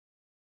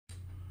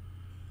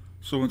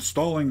So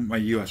installing my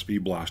USB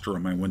blaster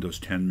on my Windows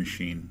 10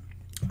 machine,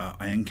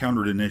 I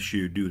encountered an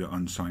issue due to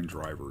unsigned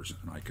drivers,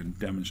 and I can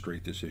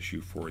demonstrate this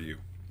issue for you.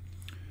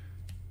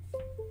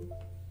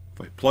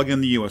 If I plug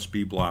in the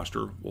USB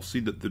blaster, we'll see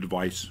that the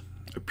device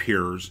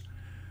appears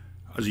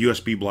as a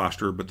USB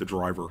blaster, but the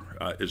driver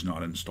is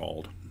not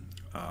installed.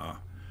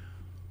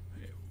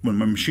 When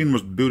my machine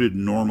was booted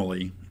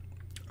normally,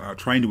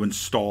 trying to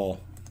install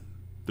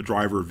the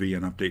driver via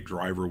an update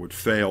driver would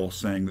fail,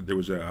 saying that there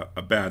was a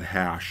bad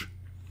hash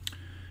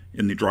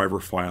in the driver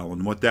file,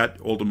 and what that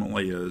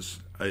ultimately is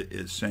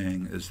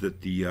saying is that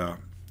the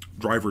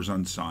driver's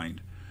unsigned.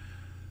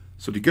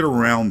 So to get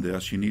around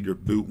this, you need to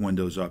boot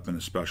Windows up in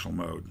a special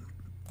mode.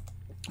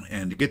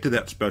 And to get to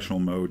that special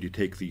mode, you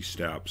take these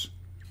steps.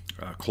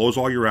 Close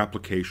all your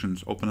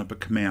applications, open up a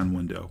command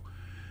window,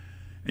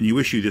 and you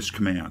issue this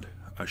command,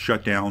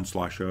 shutdown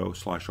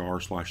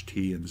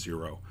 /o/r/t and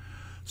 0.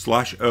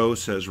 /o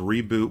says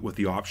reboot with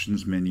the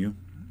options menu.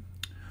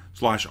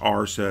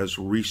 /r says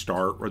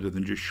restart rather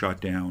than just shut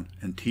down,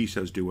 and T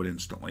says do it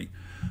instantly.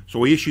 So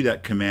we issue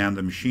that command,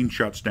 the machine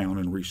shuts down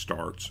and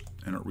restarts,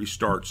 and it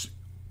restarts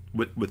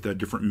with a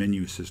different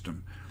menu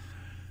system.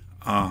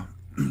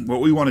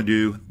 What we want to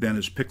do then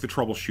is pick the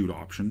troubleshoot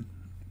option.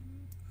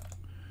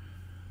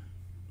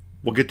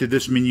 We'll get to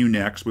this menu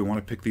next. We want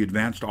to pick the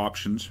advanced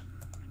options.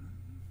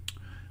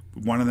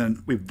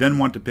 We then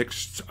want to pick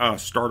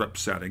startup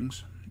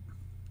settings.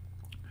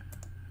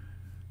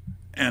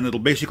 And it'll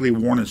basically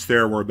warn us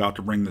there we're about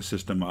to bring the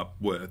system up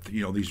with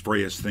these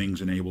various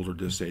things enabled or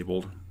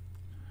disabled,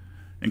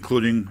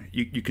 including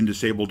you can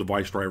disable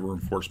device driver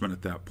enforcement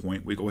at that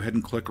point. We go ahead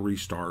and click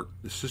restart.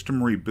 The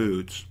system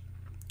reboots,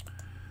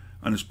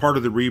 and as part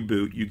of the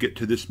reboot you get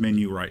to this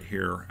menu right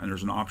here, and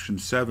there's an option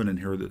 7 in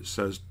here that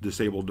says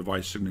disable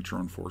device signature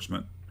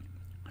enforcement.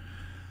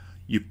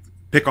 You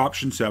pick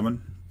option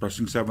 7,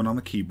 pressing 7 on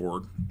the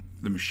keyboard.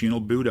 The machine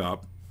will boot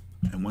up,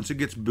 and once it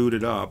gets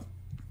booted up,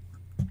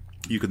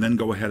 you can then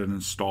go ahead and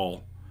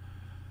install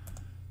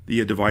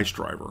the device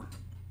driver.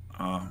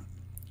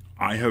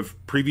 I have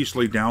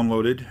previously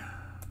downloaded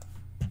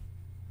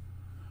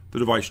the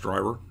device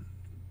driver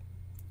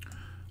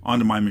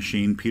onto my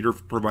machine. Peter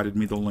provided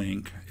me the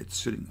link. It's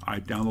sitting. I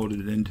downloaded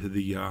it into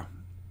the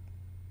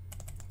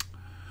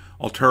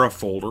Altera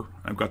folder.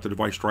 I've got the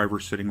device driver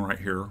sitting right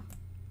here.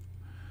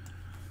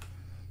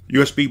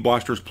 USB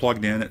blaster is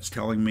plugged in. It's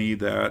telling me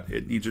that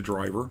it needs a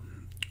driver.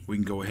 We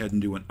can go ahead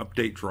and do an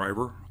update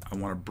driver. I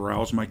want to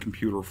browse my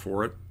computer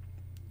for it.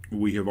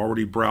 We have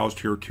already browsed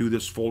here to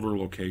this folder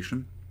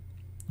location.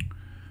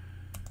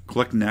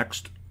 Click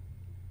Next.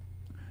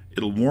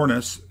 It'll warn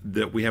us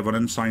that we have an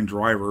unsigned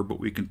driver, but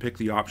we can pick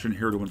the option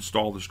here to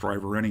install this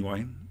driver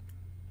anyway.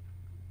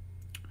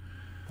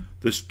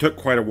 This took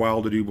quite a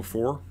while to do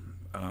before.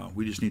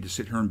 We just need to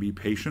sit here and be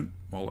patient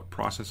while it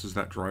processes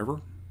that driver.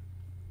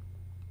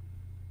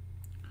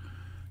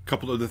 A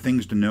couple of the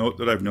things to note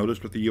that I've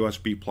noticed with the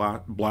USB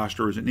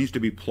blaster is it needs to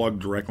be plugged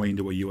directly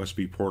into a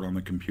USB port on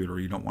the computer.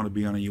 You don't want to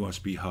be on a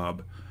USB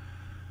hub.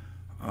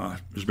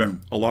 There's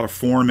been a lot of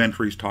forum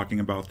entries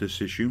talking about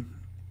this issue.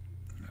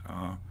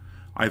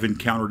 I've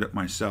encountered it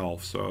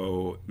myself,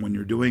 so when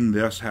you're doing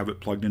this, have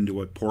it plugged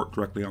into a port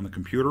directly on the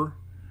computer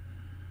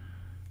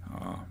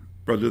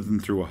rather than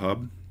through a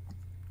hub.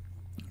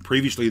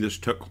 Previously this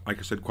took, like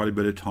I said, quite a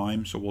bit of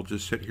time, so we'll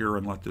just sit here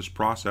and let this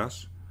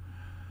process.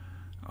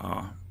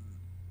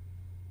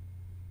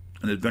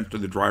 And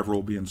eventually the driver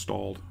will be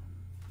installed.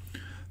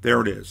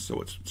 There it is.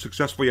 So it's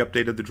successfully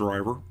updated the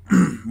driver.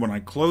 When I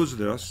close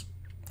this,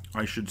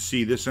 I should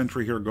see this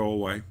entry here go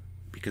away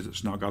because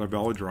it's now got a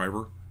valid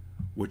driver,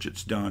 which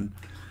it's done.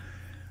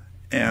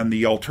 And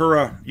the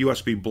Altera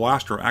USB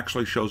blaster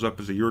actually shows up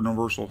as a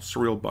universal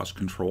serial bus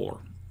controller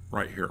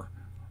right here.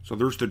 So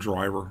there's the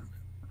driver,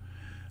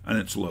 and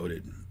it's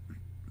loaded.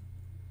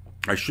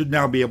 I should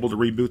now be able to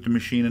reboot the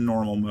machine in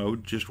normal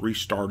mode, just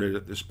restart it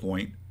at this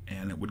point,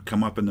 and it would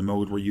come up in the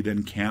mode where you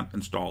then can't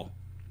install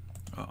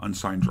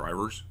unsigned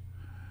drivers.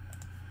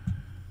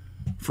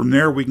 From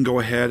there we can go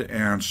ahead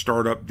and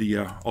start up the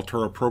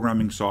Altera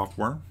programming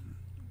software.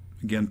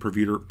 Again,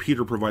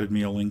 Peter provided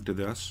me a link to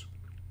this.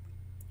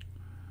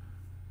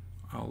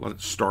 I'll let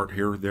it start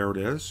here. There it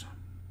is.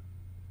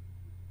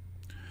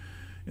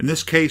 In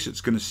this case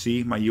it's going to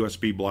see my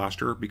USB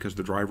blaster because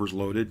the driver's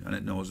loaded and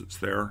it knows it's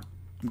there.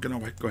 I'm going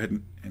to go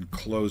ahead and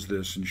close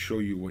this and show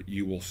you what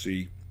you will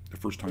see the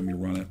first time you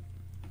run it.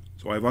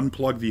 So I've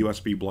unplugged the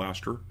USB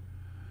blaster.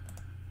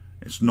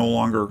 It's no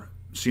longer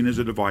seen as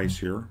a device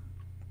here.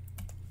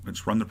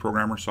 Let's run the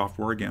programmer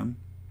software again.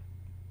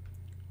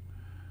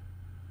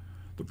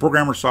 The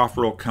programmer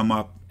software will come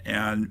up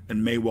and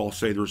may well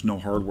say there's no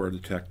hardware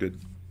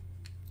detected.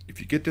 If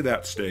you get to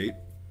that state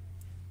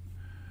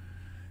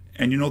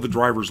and you know the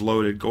driver's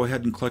loaded, go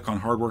ahead and click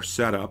on Hardware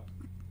Setup,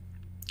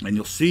 and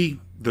you'll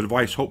see the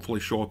device hopefully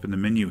show up in the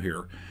menu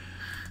here.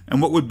 And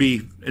what would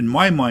be, in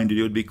my mind, to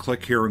do would be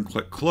click here and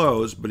click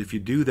Close, but if you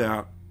do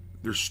that,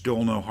 there's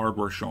still no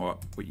hardware show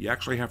up. What you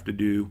actually have to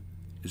do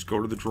is go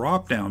to the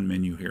drop-down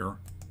menu here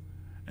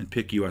and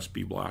pick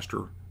USB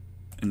Blaster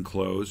and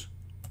Close.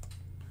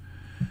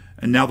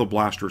 And now the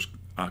blaster's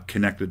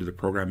connected to the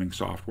programming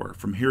software.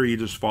 From here, you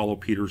just follow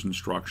Peter's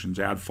instructions,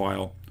 add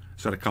file,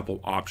 set a couple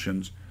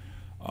options,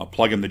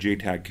 plug in the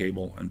JTAG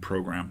cable, and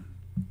program.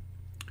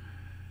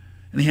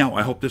 Anyhow,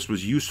 I hope this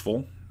was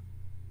useful.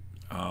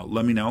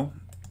 Let me know.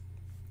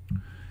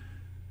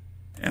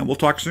 And we'll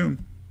talk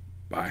soon.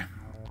 Bye.